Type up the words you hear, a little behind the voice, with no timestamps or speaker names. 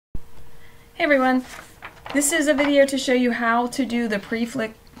Hey everyone, this is a video to show you how to do the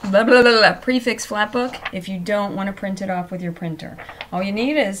prefix flapbook if you don't want to print it off with your printer. All you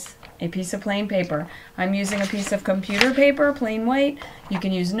need is a piece of plain paper. I'm using a piece of computer paper, plain white. You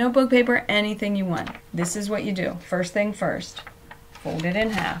can use notebook paper, anything you want. This is what you do. First thing first, fold it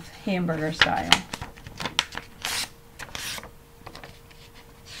in half, hamburger style.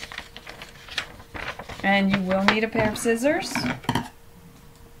 And you will need a pair of scissors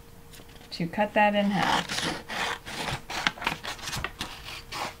to cut that in half.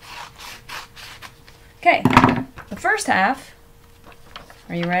 Okay, the first half,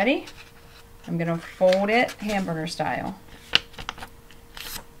 are you ready? I'm going to fold it hamburger style.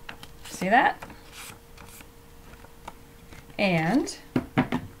 See that? And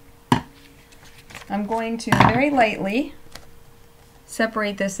I'm going to very lightly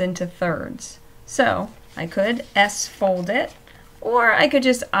separate this into thirds. So I could S-fold it, or I could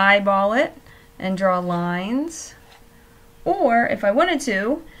just eyeball it and draw lines. Or if I wanted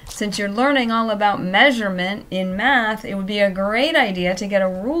to, since you're learning all about measurement in math, it would be a great idea to get a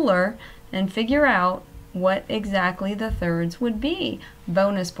ruler and figure out what exactly the thirds would be.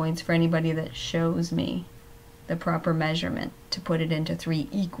 Bonus points for anybody that shows me the proper measurement to put it into 3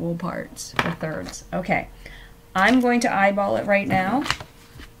 equal parts for thirds. Okay, I'm going to eyeball it right now.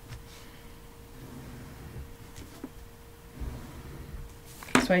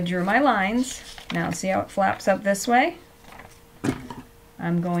 So I drew my lines. Now see how it flaps up this way?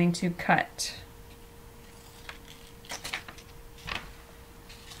 I'm going to cut.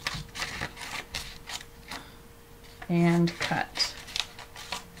 And cut.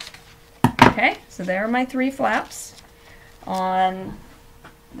 Okay, so there are my 3 flaps. On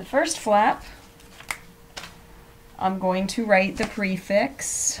the first flap, I'm going to write the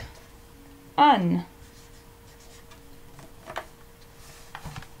prefix un.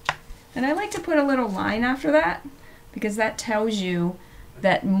 And I like to put a little line after that because that tells you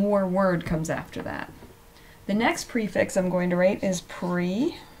that more word comes after that. The next prefix I'm going to write is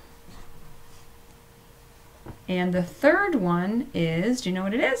pre. And the third one is, do you know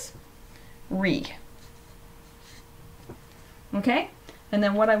what it is? Re. Okay? And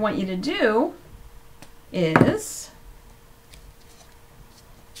then what I want you to do is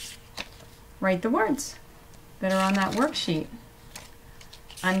write the words that are on that worksheet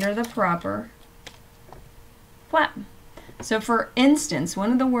under the proper flap. So for instance,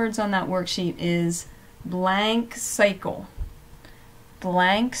 one of the words on that worksheet is blank cycle.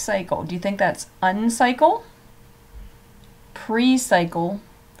 Blank cycle. Do you think that's uncycle, pre-cycle,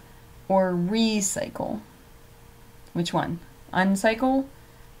 or recycle? Which one? Uncycle,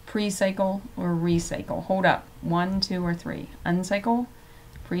 pre-cycle, or recycle? Hold up. 1, 2, or 3. Uncycle,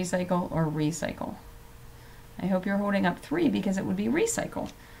 pre-cycle, or recycle? I hope you're holding up 3 because it would be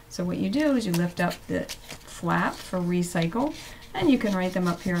recycle. So what you do is you lift up the flap for recycle, and you can write them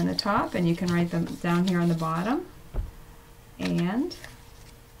up here on the top, and you can write them down here on the bottom, and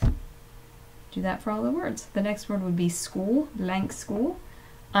do that for all the words. The next word would be school, blank school,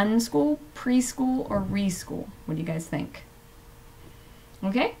 unschool, preschool, or reschool. What do you guys think?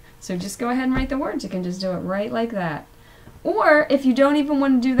 Okay, so just go ahead and write the words. You can just do it right like that. Or if you don't even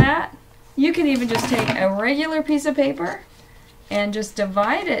want to do that, you can even just take a regular piece of paper and just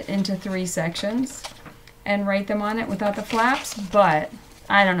divide it into 3 sections and write them on it without the flaps. But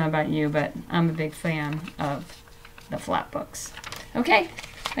I don't know about you, but I'm a big fan of the flap books. Okay,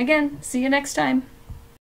 again, see you next time.